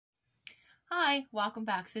Hi, welcome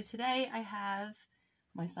back. So today I have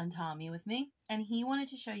my son Tommy with me, and he wanted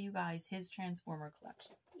to show you guys his Transformer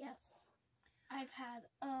collection. Yes. I've had,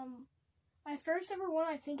 my first ever one,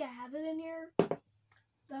 I think I have it in here.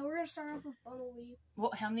 But we're going to start off with Bumblebee.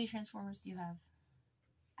 Well, how many Transformers do you have?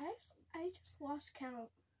 I just lost count.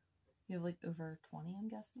 You have like over 20, I'm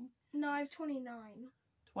guessing? No, I have 29.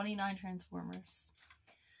 29 Transformers.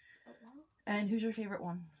 Oh, wow. And who's your favorite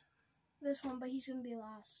one? This one, but he's going to be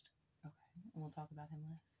last. Okay, and we'll talk about him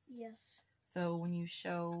last. Yes. So when you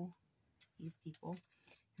show these people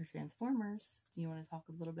your Transformers, do you want to talk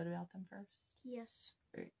a little bit about them first? Yes.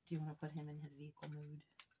 Or do you want to put him in his vehicle mode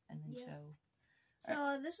and then show?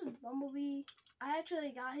 So this is Bumblebee. I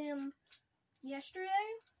actually got him yesterday.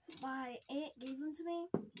 My aunt gave him to me.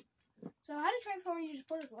 So how to transform? You just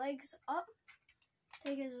put his legs up,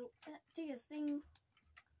 take his thing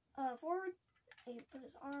forward, and put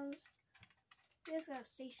his arms. He just gotta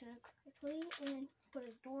station it correctly, and put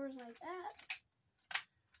his doors like that,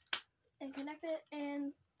 and connect it,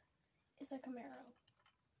 and it's a Camaro.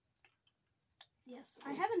 Yes,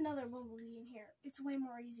 I have another Bumblebee in here. It's way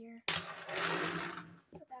more easier.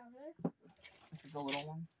 Put that over there. This is the little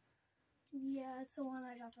one? Yeah, it's the one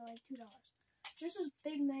I got for like $2. This is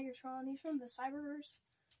Big Megatron. He's from the Cyberverse.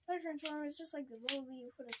 Other Transformer is just like the Bumblebee.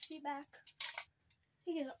 You put his feet back.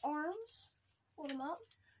 He gets arms. Hold him up.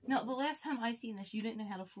 No, the last time I seen this, you didn't know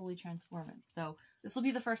how to fully transform it. So this will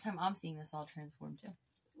be the first time I'm seeing this all transformed too.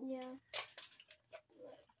 Yeah.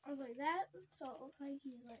 I was like that, so it looks like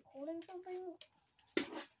he's like holding something.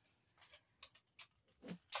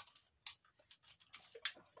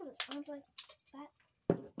 Put his arms like that.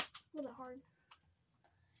 A little bit hard.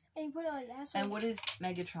 And you put it like that. So And what is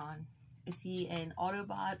Megatron? Is he an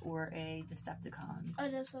Autobot or a Decepticon? a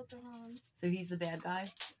Decepticon. So he's the bad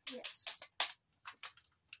guy? Yes.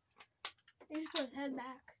 You just put his head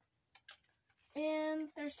back. And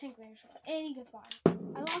there's Tank Megatron. And he can fly.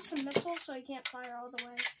 I lost some missiles, so he can't fire all the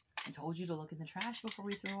way. I told you to look in the trash before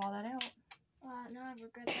we threw all that out. Now I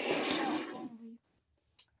regret that.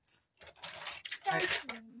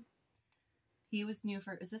 Starscream. He was new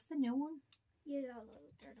for... Is this the new one? He got a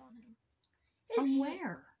little dirt on him. From hand-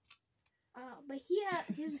 where? But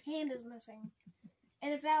his hand is missing.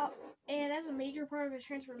 And that's a major part of his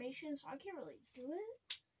transformation, so I can't really do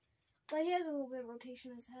it. But he has a little bit of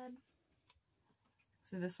rotation in his head.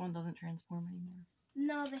 So this one doesn't transform anymore.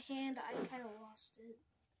 No, the hand, I kind of lost it.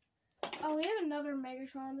 Oh, we have another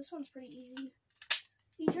Megatron. This one's pretty easy.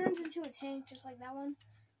 He turns into a tank just like that one.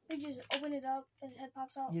 We just open it up and his head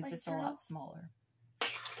pops out. He's like just a lot smaller.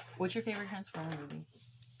 What's your favorite Transformer movie?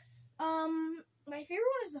 My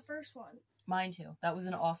favorite one is the first one. Mine too. That was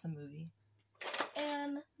an awesome movie.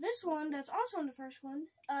 And this one, that's also in the first one,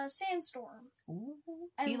 Sandstorm. Ooh,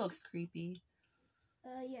 And- he looks creepy.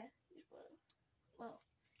 Yeah. Well,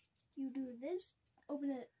 you do this, open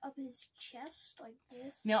it up his chest like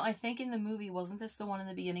this. Now, I think in the movie, wasn't this the one in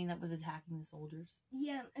the beginning that was attacking the soldiers?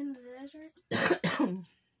 Yeah, in the desert.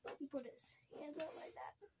 He put his hands out like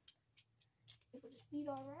that. He put his feet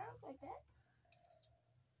all around like that.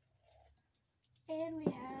 And we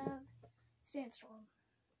have Sandstorm.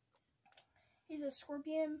 He's a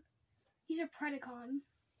scorpion. He's a Predacon.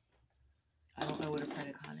 I don't know what a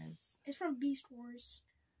Predacon is. It's from Beast Wars.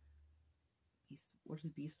 What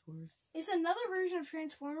is Beast Wars? It's another version of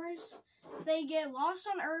Transformers. They get lost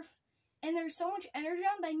on Earth, and there's so much energy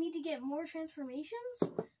on they need to get more transformations,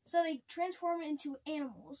 so they transform into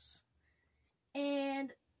animals.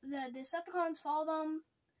 And the Decepticons follow them,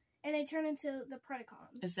 and they turn into the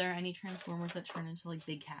Predacons. Is there any Transformers that turn into like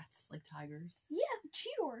big cats, like tigers? Yeah,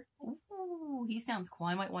 Cheetor. Ooh, he sounds cool.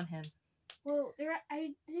 I might want him. Well,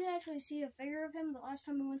 I did actually see a figure of him the last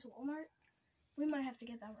time we went to Walmart. We might have to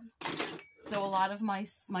get that one. So a lot of my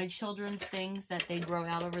children's things that they grow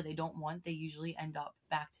out of or they don't want, they usually end up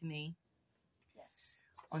back to me. Yes.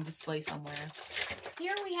 On display somewhere.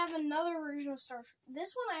 Here we have another version of Star Trek.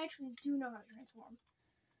 This one I actually do know how to transform.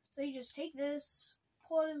 So you just take this,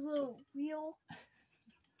 pull out his little wheel.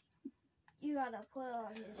 You gotta put it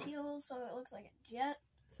on his heels so it looks like a jet.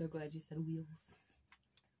 So glad you said wheels.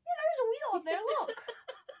 Yeah, there's a wheel up there, look!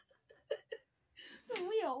 There's a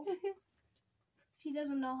wheel. She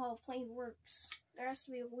doesn't know how a plane works. There has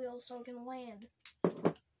to be a wheel so it can land.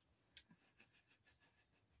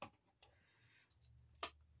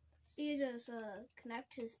 You just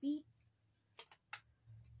connect his feet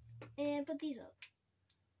and put these up.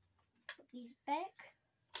 Put these back.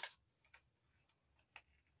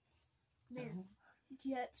 There. Oh.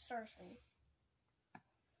 Jet Starscream.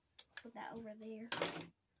 Put that over there.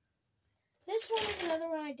 This one is another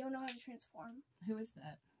one I don't know how to transform. Who is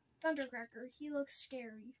that? Thundercracker. He looks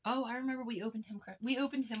scary. Oh, I remember we opened him. We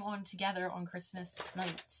opened him on together on Christmas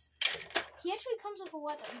night. He actually comes with a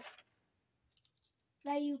weapon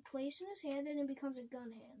that you place in his hand, and it becomes a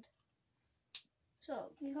gun hand.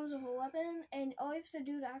 So he comes with a weapon, and all you have to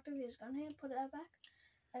do to activate his gun hand, put that back,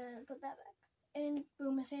 and put that back, and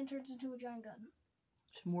boom, his hand turns into a giant gun.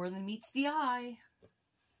 Which more than meets the eye.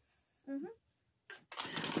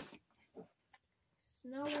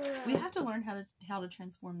 Now we have to learn how to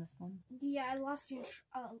transform this one. Yeah, I lost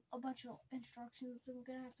a bunch of instructions I'm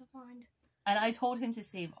gonna have to find. And I told him to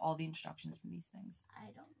save all the instructions from these things. I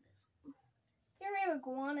don't listen. Here we have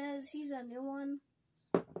Iguanas. He's a new one.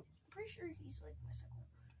 I'm pretty sure he's like my second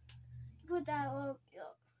one. Put that up.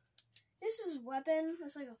 This is his weapon.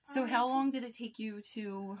 It's like a. So how long did it take you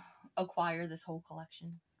to acquire this whole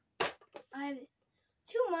collection? I have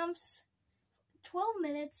 2 months, 12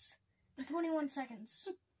 minutes, and 21 seconds.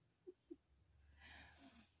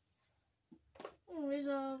 There's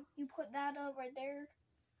you put that up right there.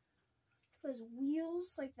 Put his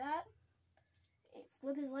wheels like that.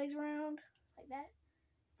 Flip his legs around like that.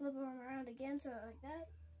 Flip him around again, so like that.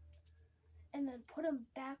 And then put him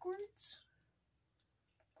backwards.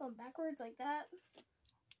 Put him backwards like that.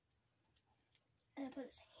 And put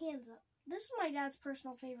his hands up. This is my dad's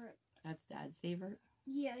personal favorite. That's Dad's favorite?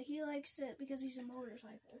 Yeah, he likes it because he's a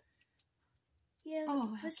motorcycle. Yeah.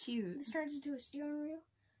 Oh, how cute. This turns into a steering wheel.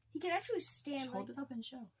 He can actually stand Just hold it up and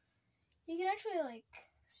show. He can actually, like,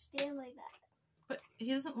 stand like that. But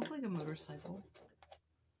he doesn't look like a motorcycle.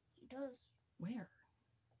 He does. Where?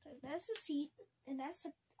 So that's the seat, and that's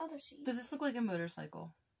the other seat. Does this look like a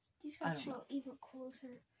motorcycle? He's got to show even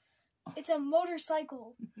closer. It's a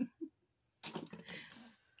motorcycle.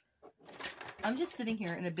 I'm just sitting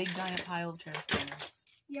here in a big giant pile of Transformers.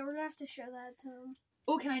 Yeah, we're gonna have to show that to him.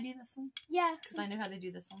 Oh, can I do this one? Yeah. Because I know how to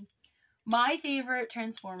do this one. My favorite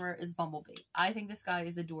Transformer is Bumblebee. I think this guy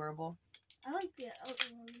is adorable. I like the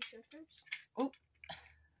other one you showed first. Oh.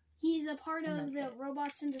 He's a part of the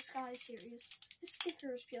Robots in Disguise series. His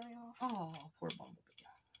sticker is peeling off. Oh, poor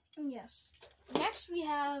Bumblebee. Yes. Next we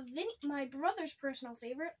have my brother's personal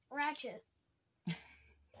favorite, Ratchet.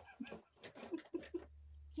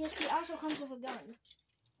 Yes, he also comes with a gun.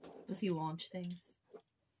 Does he launch things?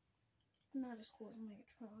 Not as cool as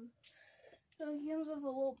Megatron. So he comes with a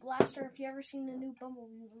little blaster. If you ever seen the new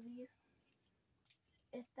Bumblebee movie,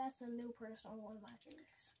 that's a new personal one of my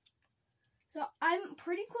favorites. So I'm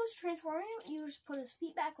pretty close to transforming him. You just put his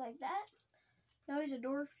feet back like that. Now he's a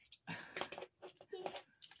dwarf.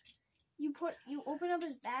 You open up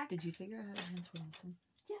his back. Did you figure out how to transform this one?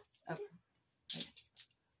 Yeah. Oh, nice.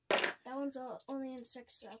 That one's only in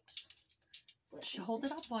 6 steps. Hold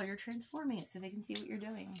it up while you're transforming it so they can see what you're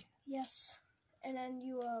doing. Yes. And then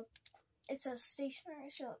it's a stationary,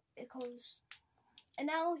 so it goes. And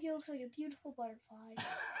now he looks like a beautiful butterfly.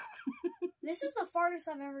 This is the farthest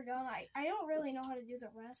I've ever gone. I don't really know how to do the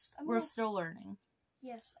rest. We're still learning.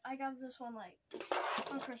 Yes, I got this one like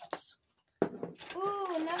on Christmas.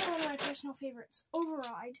 Ooh, another one of my personal favorites,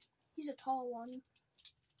 Override. He's a tall one.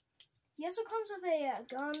 He also comes with a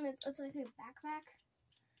gun. It's like a backpack.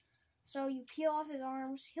 So you peel off his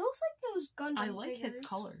arms. He looks like those Gundam I like figures. his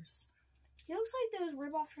colors. He looks like those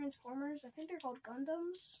rip-off Transformers. I think they're called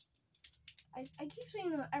Gundams. I keep seeing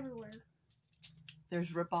them everywhere.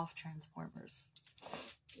 There's rip-off Transformers.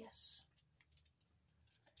 Yes.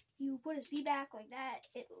 You put his feet back like that.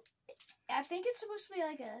 I think it's supposed to be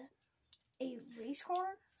like a race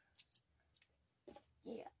car.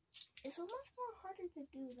 Yeah. It's a much more harder to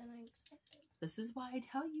do than I expected. This is why I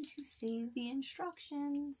tell you to save the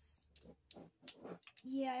instructions.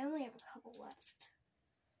 Yeah, I only have a couple left.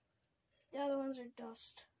 The other ones are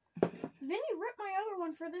dust. Vinny ripped my other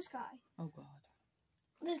one for this guy. Oh, God.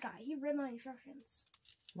 This guy, he ripped my instructions.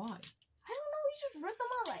 Why? I don't know, he just ripped them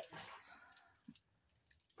all like.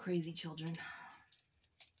 Crazy children.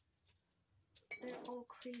 They're all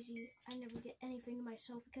crazy. I never get anything to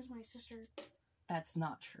myself because my sister. That's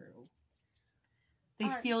not true. They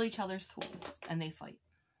steal each other's tools and they fight.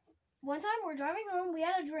 One time we're driving home, we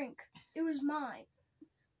had a drink. It was mine.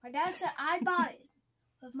 My dad said I bought it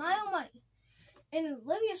with my own money. And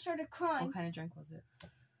Olivia started crying. What kind of drink was it?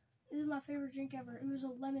 It was my favorite drink ever. It was a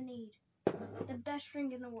lemonade. The best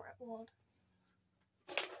drink in the world.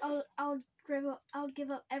 I would give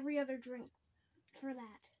up every other drink for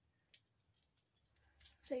that.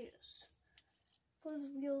 So you just put his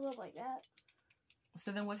wheels up like that.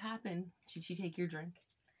 So then what happened? Did she take your drink?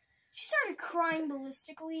 She started crying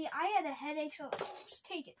ballistically. I had a headache, so just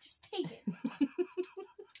take it. Just take it.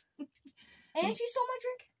 And she stole my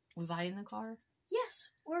drink. Was I in the car? Yes.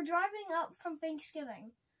 We're driving up from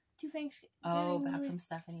Thanksgiving Two-Fangs. Oh, back from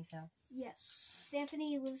Stephanie's house. Yes.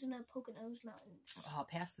 Stephanie lives in the Poconos Mountains. Oh,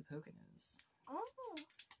 past the Poconos. Oh.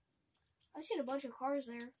 I've seen a bunch of cars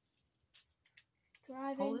there.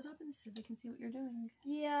 Driving. Hold it up and so they can see what you're doing.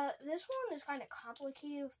 Yeah, this one is kind of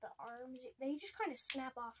complicated with the arms. They just kind of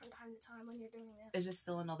snap off from time to time when you're doing this. Is this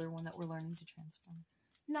still another one that we're learning to transform?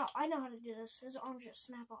 No, I know how to do this. His arms just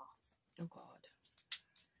snap off. Oh, God.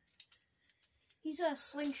 He's a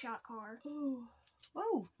slingshot car. Oh.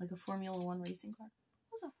 Whoa, like a Formula One racing car?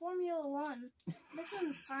 What's a Formula One? This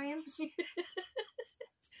isn't science.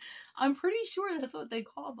 I'm pretty sure that's what they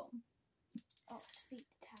call them. Oh, his feet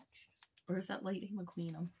detached. Or is that Lightning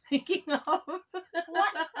McQueen I'm thinking of?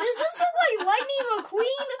 What? Does this look like Lightning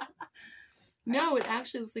McQueen? No, it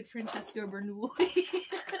actually looks like Francesco Bernoulli.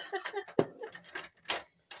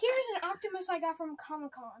 Here's an Optimus I got from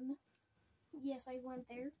Comic-Con. Yes, I went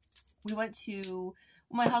there. We went to...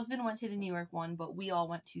 My husband went to the New York one, but we all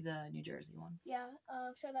went to the New Jersey one. Yeah,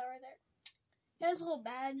 show that right there. He has a little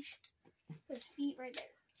badge. His feet right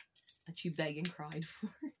there. That you begged and cried for.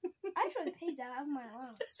 I actually paid that out of my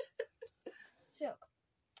allowance. So,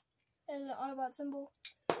 there's an Autobot symbol.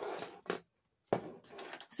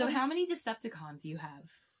 So how many Decepticons do you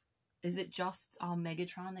have? Is it just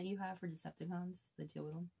Megatron that you have for Decepticons? The two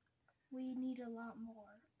of them? We need a lot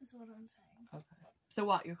more, is what I'm saying. Okay. So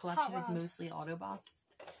what, your collection is Hot Rod. mostly Autobots?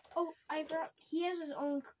 Oh, I forgot. He has his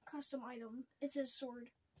own custom item. It's his sword.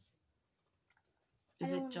 Is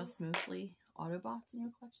I it don't just mostly Autobots in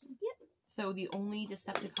your collection? Yep. So the only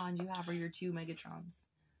Decepticons you have are your two Megatrons.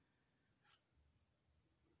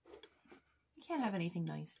 You can't have anything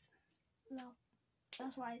nice. No.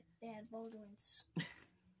 That's why they had bow joints.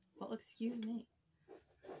 Well, excuse me.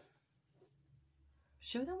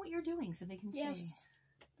 Show them what you're doing so they can see. Yes.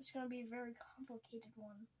 It's going to be a very complicated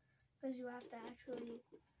one. Because you have to actually...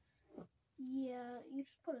 Yeah, you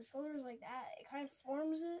just put his shoulders like that. It kind of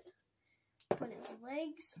forms it. Put his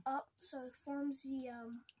legs up so it forms the,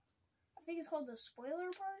 I think it's called the spoiler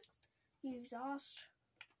part. The exhaust.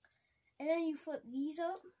 And then you flip these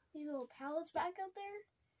up. These little pallets back up there.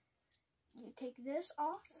 You take this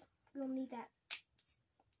off. You'll need that.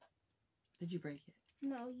 Did you break it?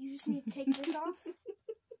 No, you just need to take this off.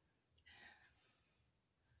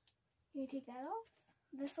 You take that off.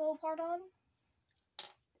 This little part on.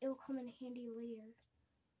 It'll come in handy later.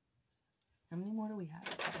 How many more do we have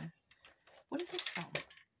here? What is this from?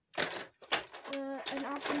 An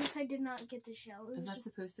Optimus I did not get to show. Is that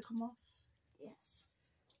supposed to come off? Yes.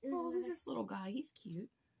 Oh, who's this little guy? He's cute.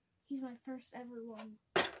 He's my first ever one.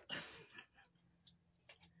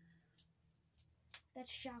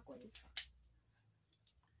 That's Shockwave.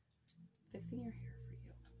 Fixing your hair for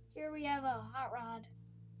you. Here we have a Hot Rod.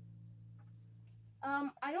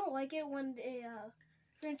 I don't like it when the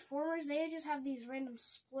Transformers, they just have these random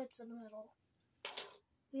splits in the middle.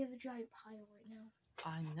 We have a giant pile right now.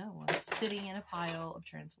 I know. I'm sitting in a pile of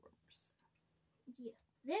Transformers. Yeah.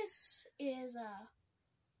 This is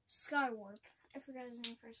Skywarp. I forgot his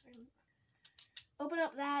name for a second. Open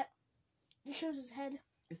up that. It shows his head.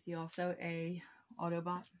 Is he also a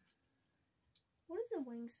Autobot? What does the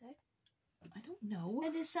wings say? I don't know.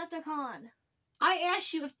 A Decepticon. I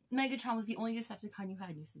asked you if Megatron was the only Decepticon you had,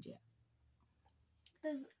 and you said yeah.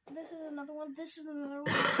 This is another one. This is another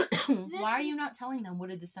one. Why are you not telling them what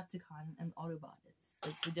a Decepticon and Autobot is?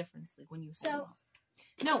 Like the difference, like when you hold them up.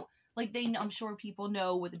 No, like I'm sure people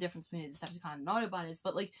know what the difference between a Decepticon and an Autobot is,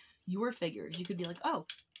 but like your figures, you could be like, oh,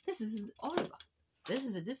 this is an Autobot. This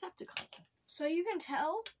is a Decepticon. So you can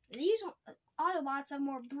tell these Autobots have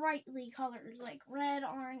more brightly colors, like red,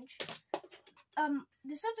 orange.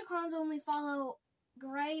 Decepticons only follow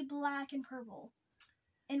gray, black, and purple.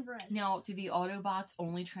 And red. Now, do the Autobots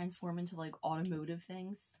only transform into like automotive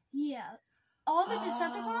things? Yeah. All the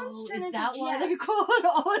Decepticons turn into jets. Is that why they're called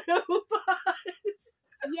Autobots?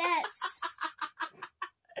 Yes.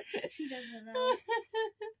 She doesn't know.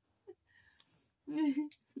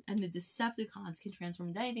 And the Decepticons can transform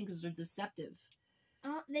into anything because they're deceptive.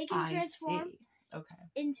 They can transform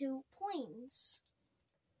into planes.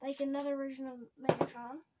 Like another version of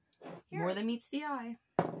Megatron. Here. More than meets the eye.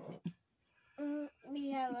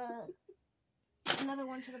 We have another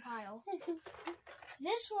one to the pile.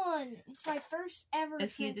 This one, it's my first ever.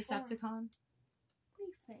 Is he a Decepticon? What do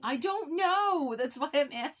you think? I don't know. That's why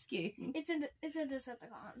I'm asking. It's a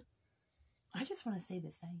Decepticon. I just want to say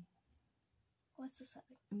the same. What's the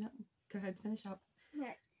second? No, go ahead, finish up.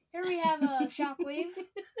 Right. Here we have a Shockwave.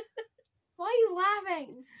 Why are you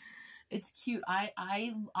laughing? It's cute.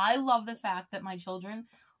 I love the fact that my children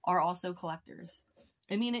are also collectors.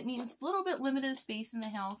 I mean, it means a little bit limited space in the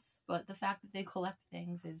house, but the fact that they collect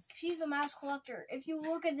things is... She's the mouse collector. If you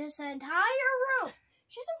look at this entire room,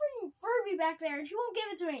 she's a freaking Furby back there, and she won't give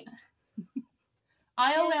it to me.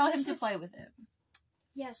 I allow him to play with it.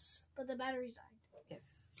 Yes, but the batteries died.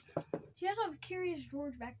 Yes. She also has Curious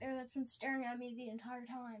George back there that's been staring at me the entire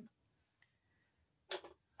time.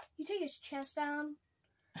 You take his chest down.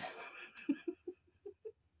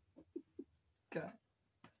 Good.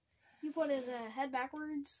 You put his head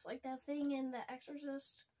backwards, like that thing in The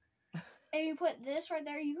Exorcist. And you put this right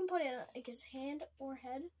there. You can put it like his hand or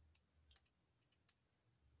head.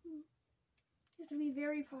 You have to be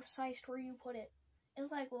very precise where you put it. It's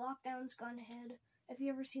like Lockdown's gun head. Have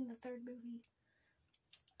you ever seen the third movie?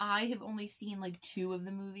 I have only seen like 2 of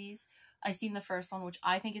the movies. I seen the first one, which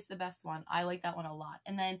I think is the best one. I like that one a lot.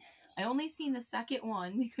 And then I only seen the second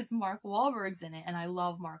one because Mark Wahlberg's in it, and I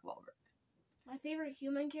love Mark Wahlberg. My favorite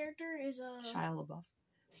human character is Shia LaBeouf.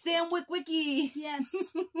 Sam Witwicky! Yes.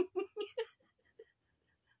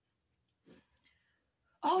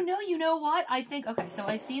 Oh, no, you know what? I think, okay, so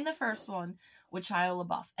I seen the first one with Shia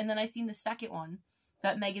LaBeouf, and then I seen the second one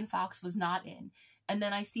that Megan Fox was not in, and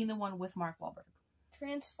then I seen the one with Mark Wahlberg.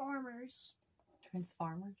 Transformers.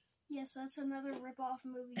 Transformers? Yes, that's another rip-off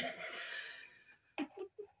movie.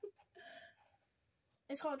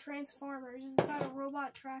 It's called Transformers. It's about a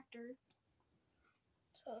robot tractor.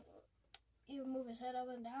 So, you move his head up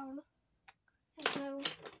and down. And so,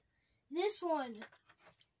 this one.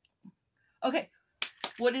 Okay,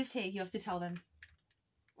 what is he? You have to tell them.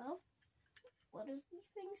 Well, what does the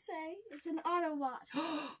thing say? It's an Autobot.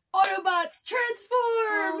 Autobots,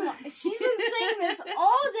 transform! She's been saying this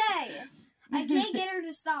all day. I can't get her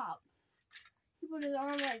to stop. He put his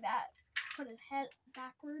arm like that. Put his head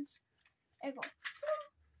backwards. And go.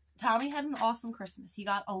 Tommy had an awesome Christmas. He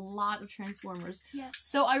got a lot of Transformers. Yes.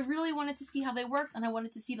 So I really wanted to see how they worked, and I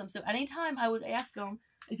wanted to see them. So anytime I would ask him,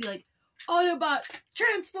 they'd be like, Autobots,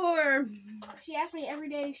 transform! She asks me every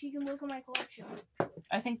day if she can look at my collection.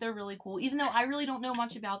 I think they're really cool. Even though I really don't know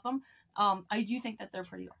much about them, I do think that they're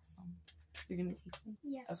pretty awesome. You're going to teach me?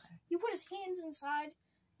 Yes. Okay. You put his hands inside.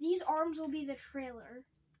 These arms will be the trailer.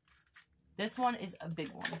 This one is a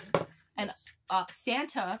big one. And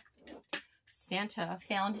Santa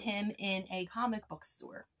found him in a comic book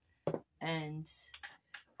store. And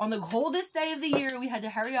on the coldest day of the year, we had to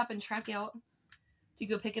hurry up and trek out to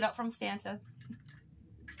go pick it up from Santa.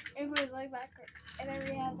 And put his leg back. And then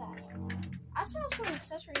we have that. I saw some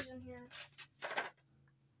accessories in here.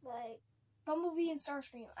 Like Bumblebee and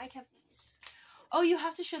Starscream. I kept these. Oh, you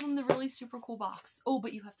have to show them the really super cool box. Oh,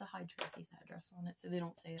 but you have to hide Tracy's address on it so they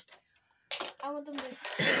don't say it. I want them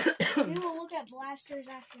to... We will look at blasters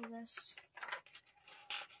after this.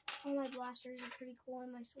 All my blasters are pretty cool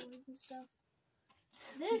and my swords and stuff.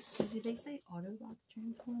 This... Did they say Autobots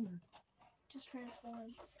transform or... Just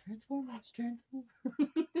transform. Transformers, transform.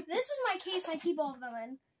 This is my case I keep all of them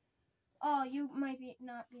in. Oh, you might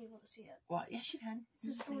not be able to see it. What? Yes, you can.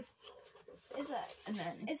 It's a sword. Is that? And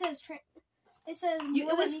then... It says... It says...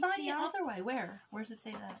 it was fine the other way. Where? Where does it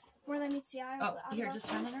say that? More than meets the eye. Oh, here, just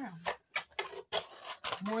turn it around.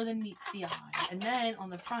 More than meets the eye. And then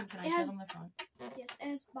on the front, can I show them the front? Yes, it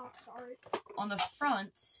has box art. On the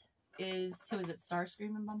front is, who is it,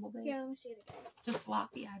 Starscream and Bumblebee? Yeah, let me see it again. Just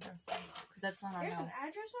block the address because that's not our There's house. an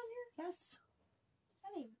address on here? Yes. I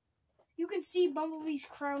didn't even... You can see Bumblebee's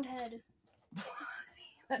crowned head.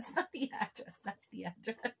 That's not the address. That's the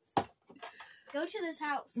address. Go to this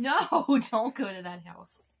house. No, don't go to that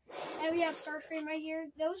house. And we have Starscream right here.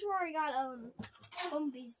 Those where I got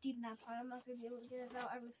Bumblebees deep in that pile. I'm not gonna be able to get it out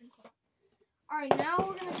everything. Alright, now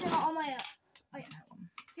we're gonna check out all my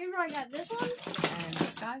here's where I got this one. And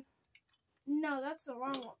this guy? No, that's the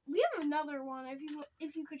wrong one. We have another one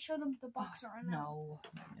if you could show them the box art. No.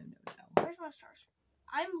 Where's my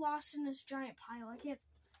Starscream? I'm lost in this giant pile. I can't.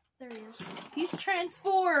 There he is. He's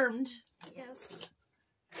transformed. Yes.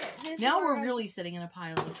 Now we're really sitting in a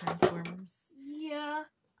pile of Transformers. Yeah.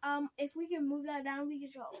 If we can move that down, we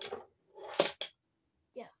can show.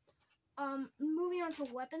 Yeah. Moving on to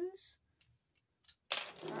weapons.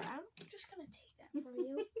 Sorry, I'm just gonna take that from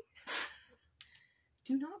you.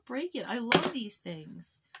 Do not break it. I love these things.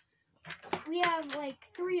 We have like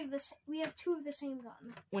 3 of this. We have 2 of the same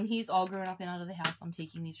gun. When he's all grown up and out of the house, I'm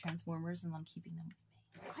taking these Transformers and I'm keeping them with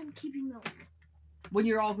me. I'm keeping them. When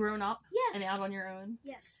you're all grown up? Yes. And out on your own?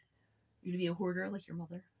 Yes. You're gonna be a hoarder like your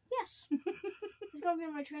mother? Yes. It's gonna be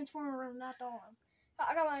in my Transformer room, not the one.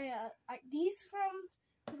 I got my these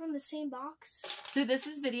from the same box. So this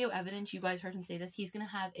is video evidence. You guys heard him say this. He's gonna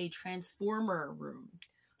have a Transformer room.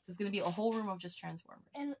 So it's gonna be a whole room of just Transformers.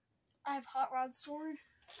 And I have Hot Rod sword.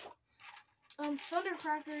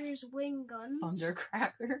 Thundercracker's wing guns.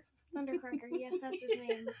 Thundercracker. Thundercracker. Yes, that's his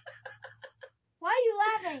name. Why are you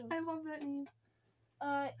laughing? I love that name.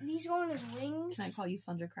 These go on his wings. Can I call you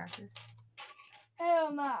Thundercracker?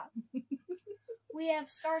 Hell nah. We have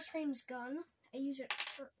Starscream's gun. I use it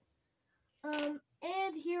for...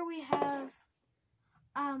 and here we have...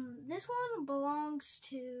 this one belongs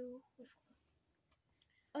to... Which one?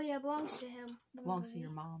 Oh yeah, it belongs to him. Belongs to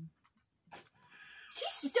your mom.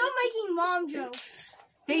 She's still making mom jokes.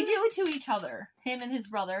 They do it to each other. Him and his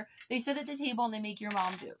brother. They sit at the table and they make your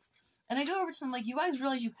mom jokes. And I go over to them like, you guys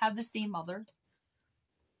realize you have the same mother?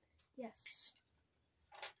 Yes.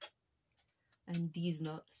 And D's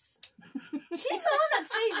nuts. She's the one that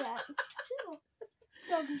says that.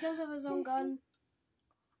 So he comes with his own gun.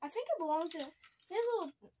 I think it belongs to... There's a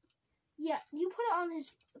little... Yeah, you put it on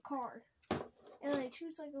his card. And then it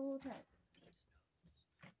shoots like a little tank.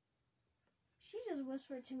 She just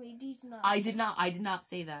whispered to me, "These nuts." I did not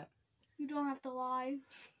say that. You don't have to lie.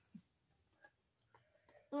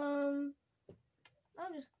 I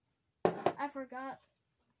forgot.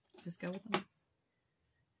 Just go with them.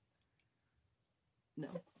 No.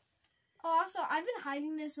 Oh, also, I've been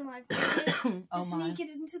hiding this in my pocket Oh to my. sneak it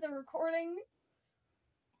into the recording.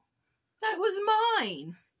 That was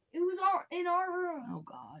mine. It was in our room. Oh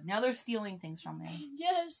god. Now they're stealing things from me.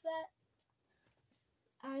 Yes, that.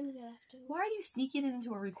 I'm gonna have to. Why are you sneaking it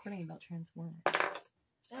into a recording about Transformers? I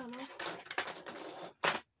don't know.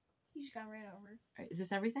 You just got ran over. Alright, is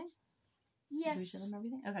this everything? Yes. Did we show them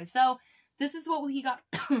everything? Okay, so this is what he got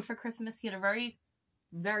for Christmas. He had a very,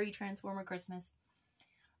 very Transformer Christmas.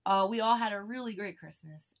 We all had a really great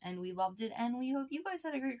Christmas, and we loved it, and we hope you guys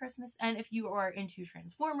had a great Christmas. And if you are into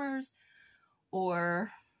Transformers,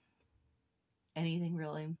 or anything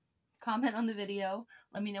really, comment on the video.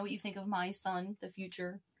 Let me know what you think of my son, the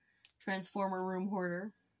future Transformer room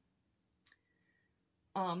hoarder.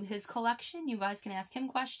 His collection, you guys can ask him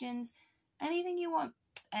questions, anything you want.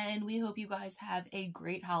 And we hope you guys have a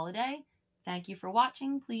great holiday. Thank you for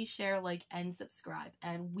watching. Please share, like, and subscribe.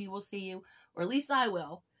 And we will see you, or at least I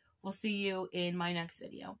will. We'll see you in my next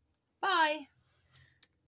video. Bye!